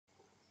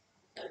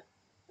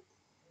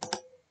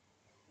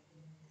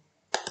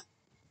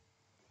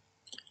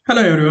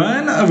Hello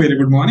everyone, a very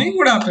good morning,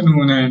 good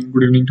afternoon and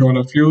good evening to all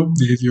of you.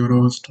 This is your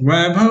host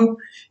Vaibhav.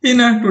 In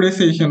today's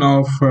session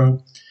of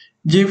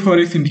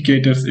JForex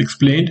indicators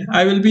explained,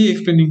 I will be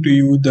explaining to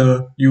you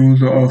the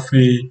use of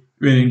a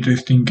very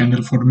interesting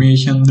candle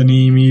formation. The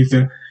name is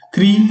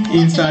 3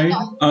 inside,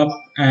 up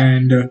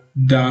and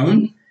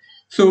down.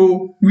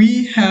 So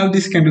we have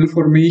this candle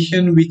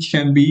formation which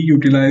can be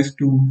utilized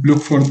to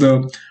look for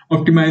the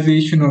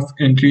optimization of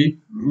entry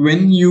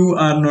when you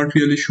are not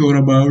really sure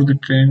about the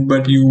trend,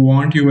 but you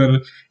want your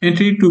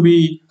entry to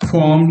be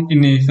formed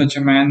in such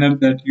a manner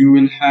that you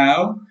will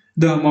have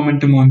the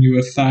momentum on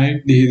your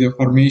side. This is a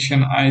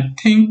formation I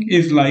think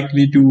is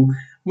likely to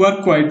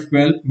work quite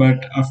well,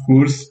 but of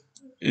course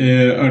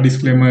a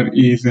disclaimer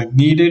is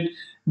needed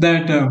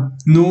that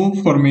no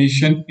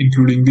formation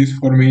including this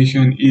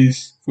formation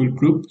is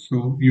foolproof.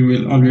 So you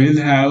will always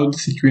have the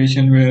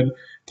situation where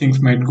things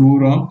might go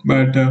wrong,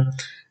 but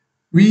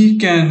we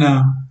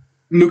can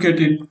look at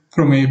it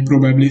from a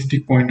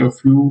probabilistic point of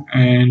view,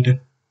 and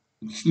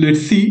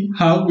let's see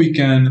how we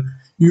can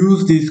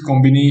use this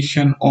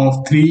combination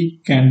of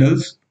three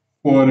candles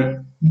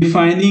for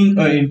defining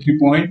a entry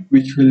point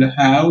which will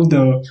have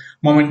the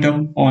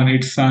momentum on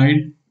its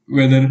side.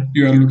 Whether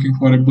you are looking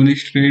for a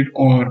bullish trade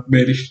or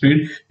bearish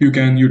trade, you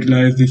can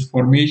utilize this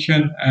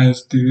formation,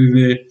 as this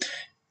is a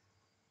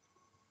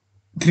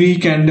three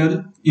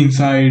candle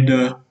inside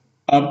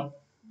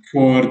up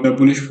for the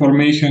bullish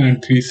formation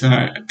and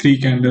three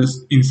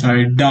candles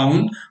inside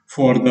down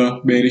for the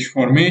bearish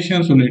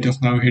formation. So let us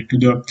now head to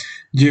the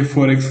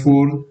JForex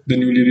 4, the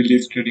newly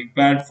released trading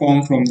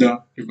platform from the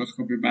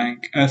Dukascopy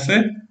Bank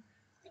SA.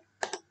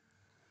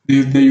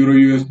 This is the Euro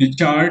USD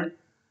chart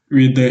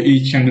with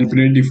each candle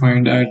period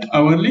defined at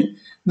hourly.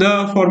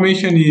 The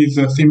formation is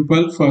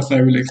simple. First,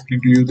 I will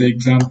explain to you the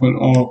example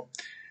of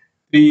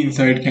three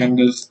inside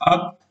candles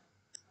up.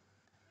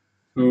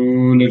 So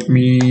let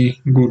me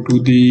go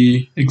to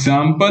the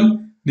example.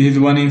 This is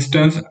one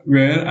instance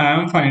where I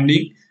am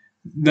finding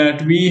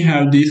that we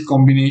have this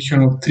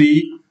combination of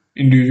three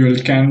individual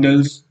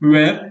candles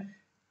where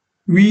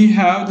we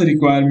have the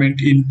requirement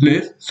in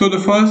place. So the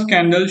first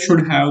candle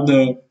should have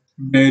the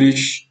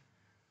bearish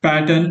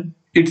pattern.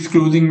 Its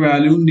closing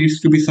value needs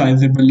to be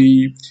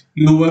sizably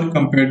lower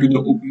compared to the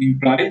opening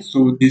price.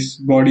 So this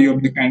body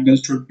of the candle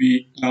should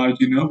be large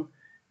enough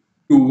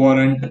to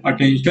warrant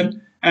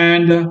attention.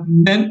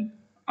 And then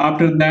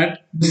after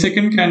that, the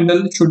second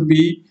candle should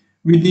be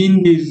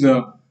within this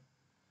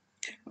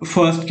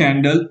first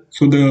candle.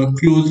 So the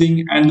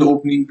closing and the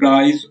opening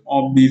price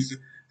of this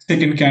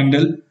second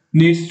candle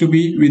needs to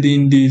be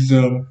within this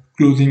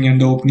closing and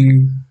the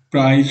opening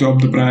price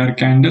of the prior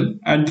candle.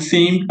 At the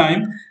same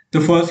time, the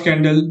first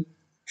candle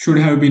should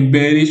have been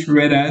bearish,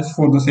 whereas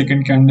for the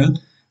second candle,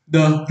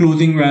 the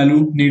closing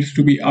value needs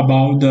to be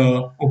above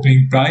the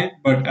opening price.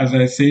 But as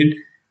I said,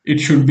 it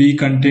should be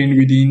contained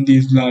within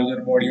this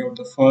larger body of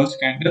the first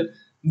candle.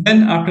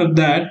 Then after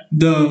that,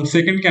 the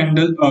second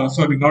candle,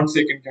 sorry, not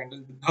second candle,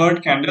 the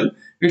third candle,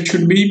 it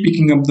should be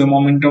picking up the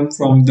momentum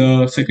from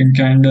the second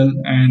candle,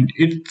 and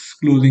its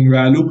closing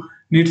value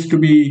needs to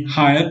be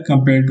higher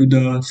compared to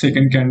the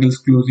second candle's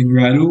closing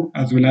value,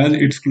 as well as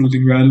its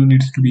closing value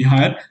needs to be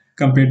higher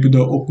compared to the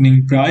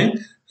opening price.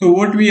 So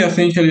what we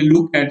essentially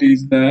look at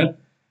is that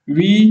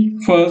we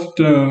first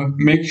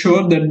make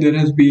sure that there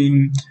has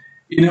been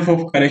enough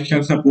of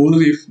correction.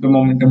 Suppose if the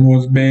momentum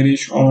was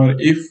bearish, or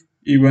if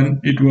even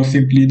it was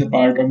simply the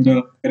part of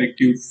the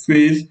corrective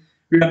phase,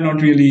 we are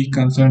not really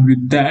concerned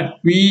with that.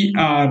 We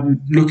are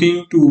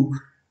looking to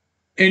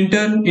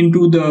enter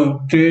into the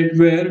trade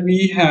where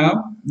we have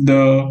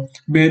the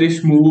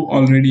bearish move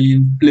already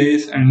in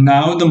place, and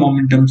now the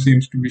momentum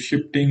seems to be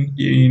shifting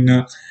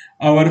in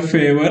our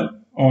favor,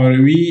 or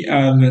we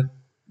are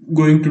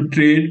going to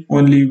trade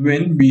only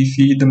when we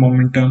see the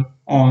momentum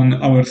on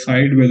our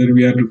side. Whether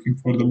we are looking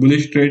for the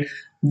bullish trade,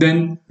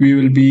 then we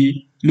will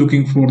be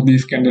looking for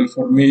this candle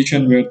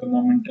formation where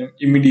the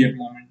immediate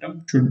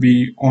momentum should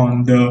be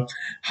on the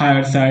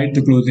higher side.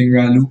 The closing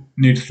value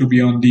needs to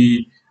be on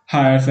the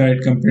higher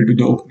side compared to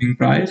the opening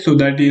price. So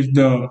that is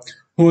the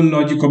whole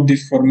logic of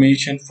this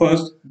formation.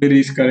 First, there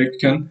is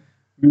correction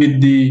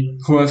with the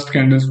first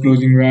candle's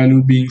closing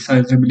value being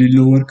sizably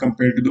lower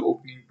compared to the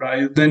opening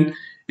price. Then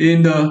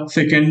in the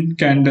second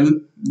candle,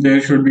 there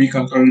should be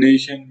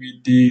consolidation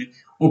with the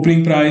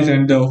opening price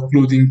and the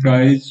closing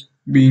price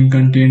being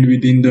contained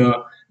within the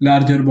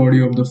larger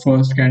body of the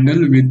first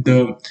candle, with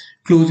the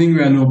closing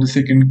value of the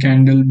second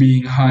candle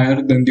being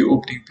higher than the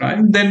opening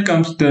price. Then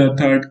comes the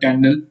third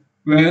candle,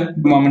 where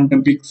the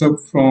momentum picks up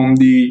from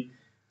the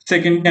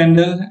second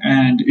candle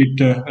and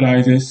it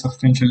rises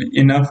substantially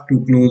enough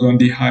to close on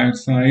the higher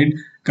side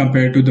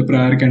compared to the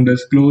prior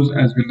candle's close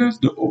as well as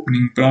the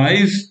opening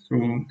price.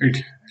 So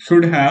it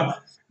should have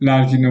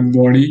large enough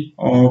body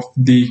of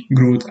the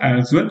growth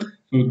as well.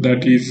 So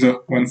that is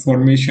one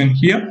formation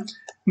here.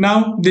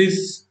 Now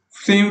this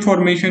same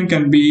formation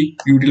can be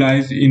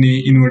utilized in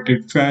a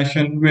inverted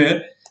fashion,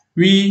 where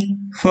we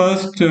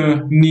first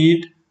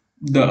need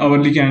the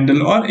hourly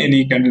candle or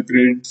any candle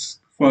period's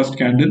first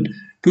candle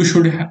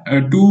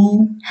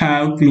to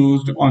have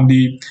closed on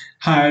the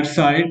higher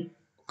side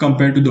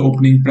compared to the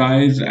opening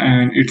price,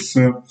 and its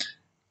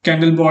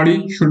candle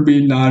body should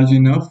be large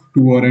enough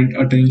to warrant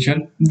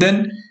attention.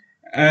 Then,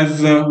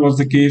 as was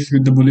the case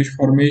with the bullish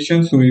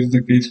formation, so is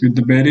the case with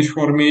the bearish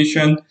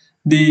formation.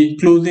 The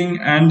closing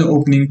and the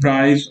opening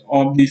price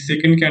of the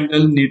second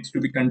candle needs to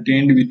be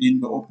contained within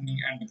the opening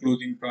and the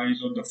closing price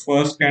of the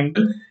first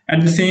candle.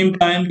 At the same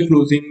time, the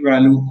closing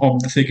value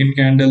of the second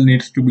candle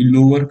needs to be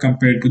lower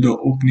compared to the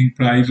opening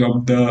price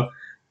of the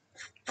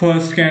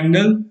first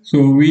candle.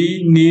 So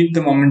we need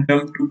the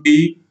momentum to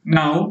be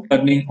now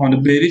turning on the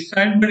bearish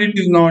side, but it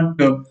is not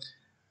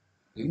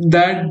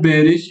that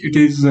bearish. It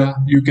is,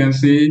 you can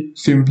say,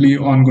 simply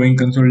ongoing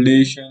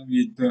consolidation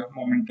with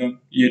momentum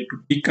yet to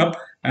pick up,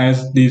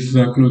 as this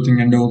closing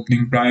and the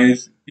opening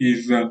price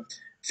is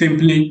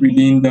simply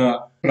within the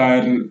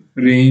prior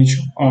range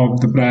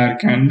of the prior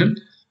candle.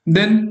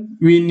 Then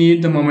we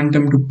need the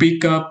momentum to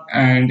pick up,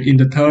 and in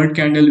the third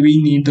candle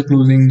we need the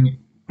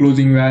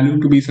closing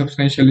value to be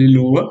substantially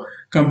lower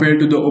compared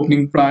to the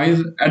opening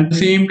price. At the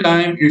same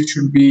time, it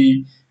should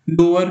be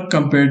lower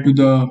compared to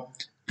the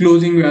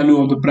closing value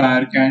of the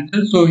prior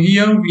candle. So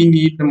here we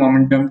need the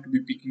momentum to be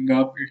picking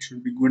up. It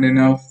should be good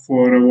enough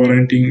for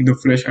warranting the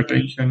fresh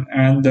attention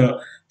and the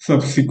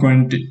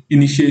subsequent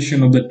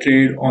initiation of the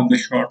trade on the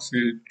short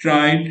sale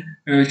trade.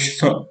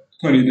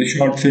 Sorry, the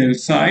short sale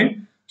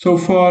side. So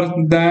for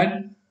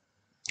that,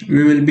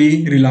 we will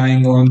be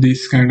relying on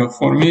this kind of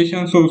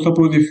formation. So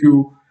suppose if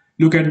you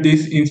look at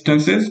these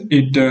instances,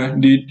 it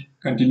did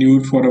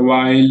continued for a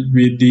while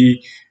with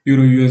the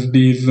Euro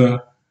USD's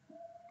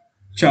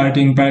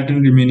charting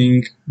pattern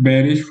remaining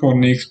bearish for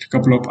next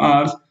couple of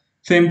hours.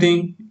 Same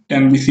thing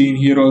can be seen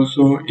here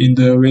also. In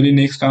the very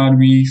next hour,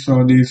 we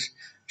saw this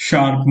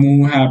sharp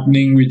move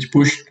happening which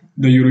pushed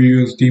the Euro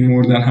USD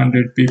more than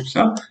 100 pips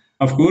up.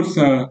 Of course,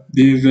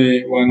 this is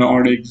a one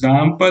odd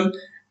example.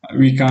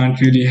 We can't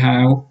really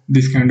have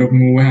this kind of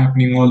move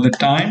happening all the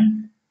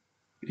time.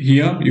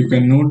 Here you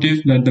can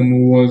notice that the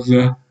move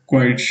was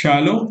quite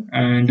shallow,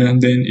 and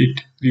then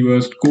it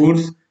reversed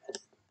course.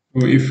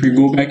 So if we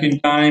go back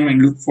in time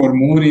and look for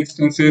more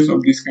instances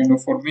of this kind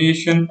of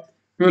formation,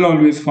 we will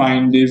always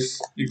find this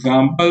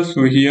example.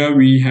 So here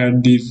we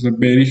had this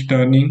bearish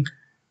turning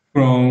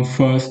from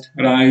first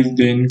rise,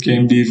 then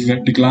came this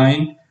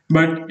decline,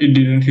 but it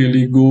didn't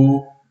really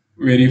go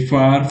very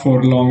far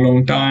for a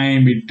long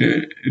time.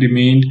 It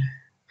remained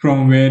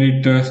from where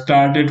it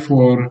started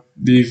for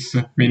these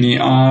many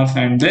hours,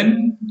 and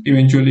then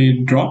eventually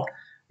it dropped.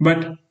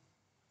 But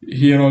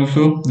here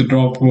also the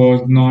drop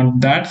was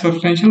not that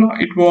substantial.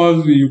 It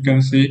was, you can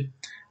say,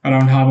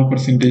 around half a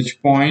percentage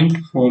point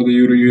for the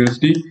Euro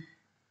USD.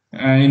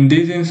 In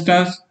this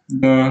instance,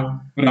 the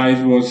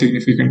rise was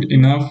significant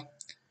enough.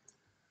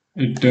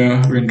 It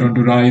went on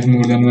to rise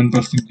more than 1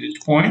 percentage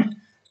point.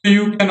 So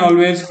you can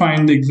always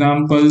find the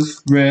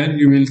examples where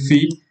you will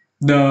see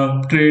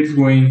the trades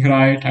going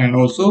right, and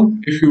also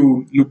if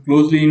you look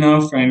closely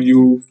enough and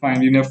you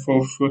find enough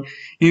of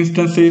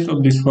instances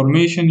of this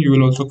formation, you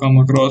will also come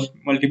across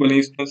multiple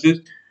instances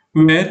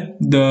where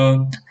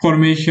the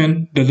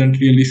formation doesn't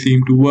really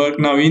seem to work.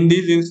 Now in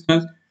this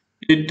instance,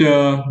 it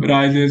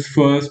rises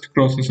first,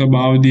 crosses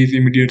above this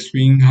immediate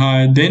swing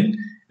high, then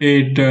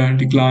it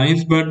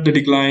declines, but the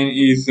decline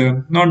is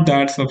not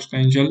that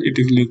substantial. It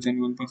is less than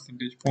 1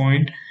 percentage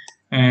point,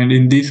 and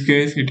in this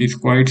case it is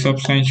quite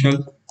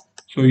substantial.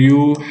 So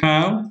you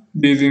have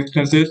these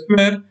instances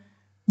where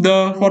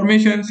the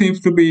formation seems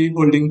to be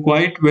holding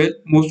quite well.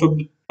 Most of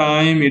the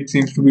time it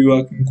seems to be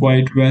working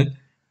quite well.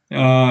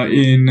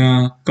 In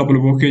a couple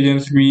of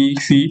occasions we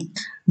see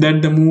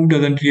that the move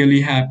doesn't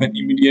really happen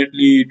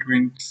immediately.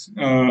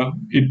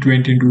 It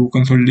went into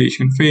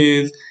consolidation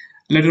phase.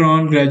 Later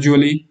on,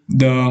 gradually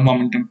the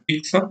momentum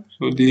picks up.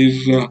 So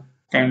this is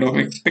kind of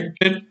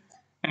expected.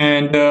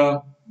 And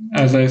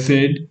as I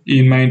said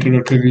in my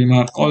introductory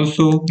remark,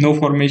 also no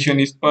formation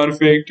is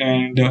perfect,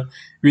 and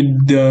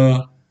with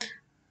the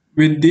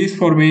with this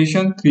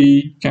formation,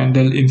 three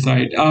candle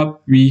inside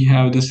up, we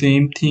have the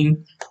same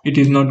thing. It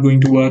is not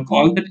going to work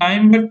all the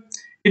time, but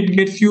it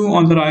gets you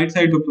on the right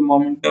side of the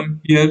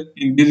momentum. Here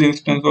in this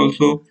instance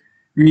also,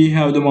 we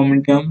have the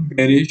momentum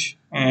bearish,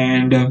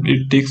 and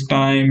it takes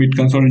time, it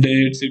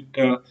consolidates,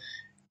 it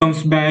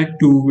comes back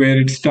to where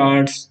it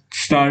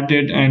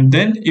started, and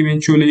then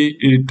eventually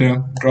it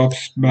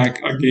drops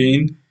back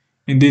again.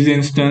 In this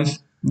instance,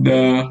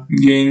 the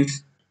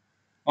gains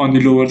on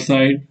the lower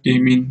side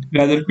came in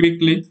rather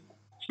quickly.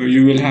 So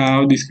you will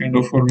have this kind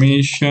of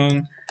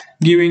formation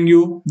giving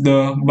you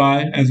the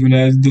buy as well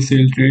as the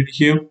sell trade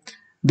here.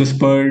 The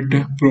spurt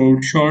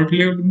proved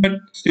short-lived, but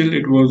still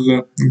it was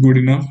good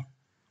enough,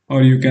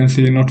 or you can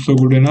say not so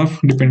good enough,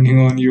 depending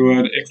on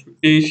your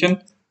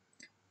expectation.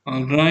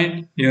 All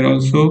right, here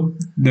also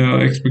the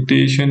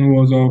expectation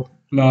was of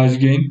large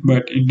gain,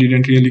 but it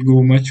didn't really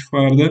go much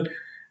further,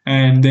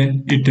 and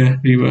then it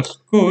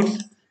reversed course.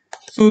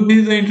 So this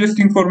is an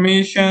interesting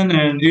formation,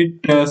 and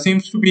it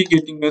seems to be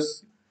getting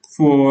us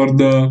for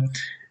the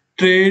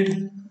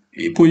trade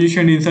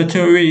positioned in such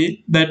a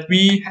way that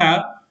we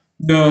have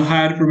the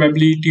higher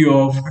probability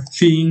of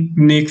seeing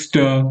next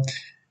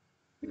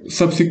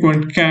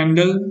subsequent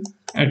candle,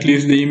 at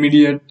least the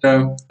immediate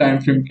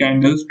time frame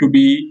candles, to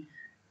be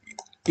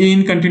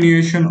in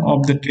continuation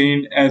of the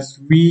trend as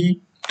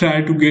we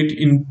try to get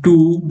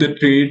into the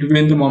trade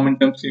when the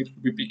momentum seems to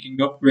be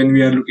picking up. When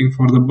we are looking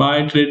for the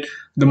buy trade,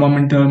 the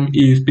momentum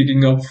is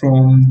picking up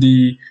from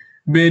the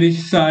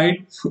bearish side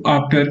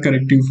after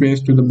corrective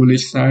phase to the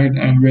bullish side,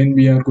 and when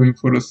we are going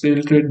for a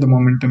sell trade, the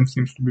momentum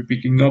seems to be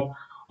picking up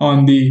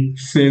on the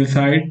sell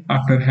side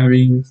after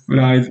having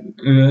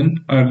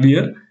risen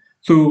earlier.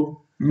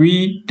 So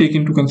we take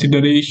into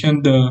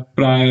consideration the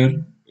prior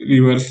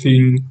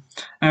reversing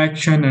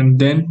action and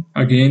then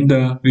again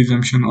the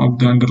resumption of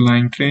the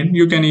underlying trend.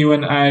 You can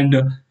even add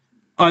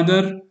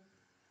other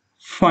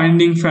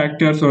finding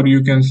factors, or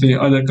you can say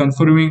other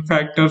confirming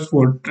factors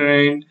for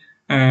trend,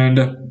 and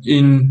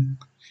in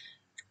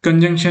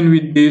conjunction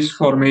with this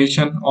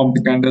formation of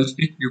the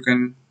candlestick, you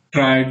can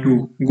try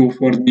to go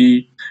for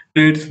the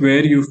trades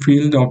where you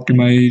feel the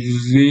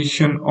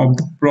optimization of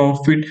the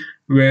profit,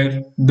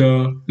 where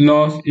the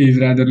loss is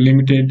rather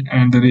limited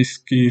and the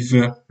risk is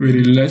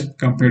very less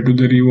compared to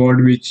the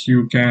reward which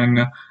you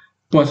can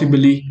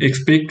possibly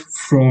expect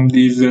from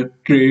this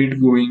trade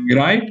going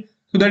right.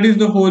 So that is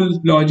the whole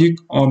logic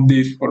of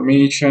this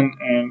formation,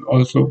 and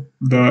also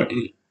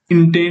the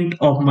intent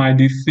of my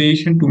this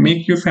session to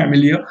make you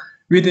familiar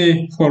with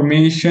a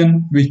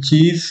formation which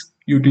is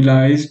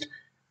utilized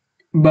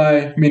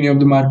by many of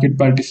the market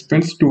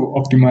participants to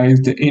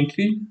optimize the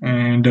entry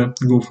and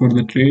go for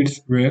the trades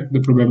where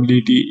the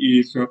probability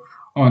is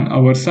on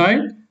our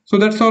side. So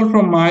that's all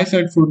from my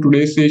side for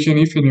today's session.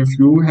 If any of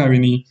you have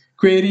any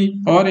query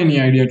or any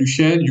idea to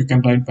share, you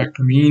can write back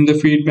to me in the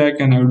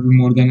feedback, and I will be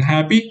more than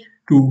happy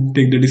to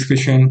take the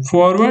discussion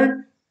forward.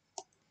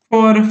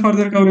 For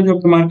further coverage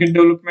of the market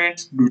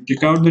developments, do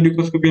check out the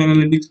Dukascopy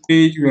Analytics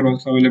page. We are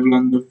also available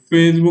on the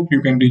Facebook.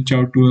 You can reach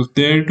out to us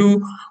there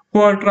too.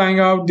 For trying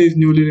out this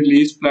newly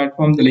released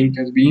platform, the link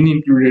has been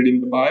included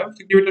in the bio.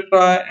 So give it a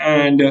try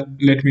and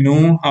let me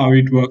know how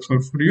it works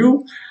out for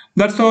you.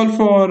 That's all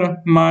for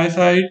my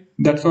side.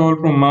 That's all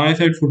from my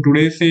side for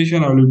today's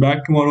session. I will be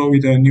back tomorrow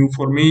with a new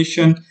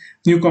formation,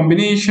 new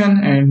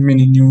combination, and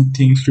many new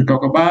things to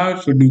talk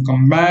about. So do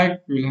come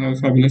back. We'll have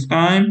a fabulous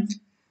time.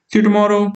 See you tomorrow.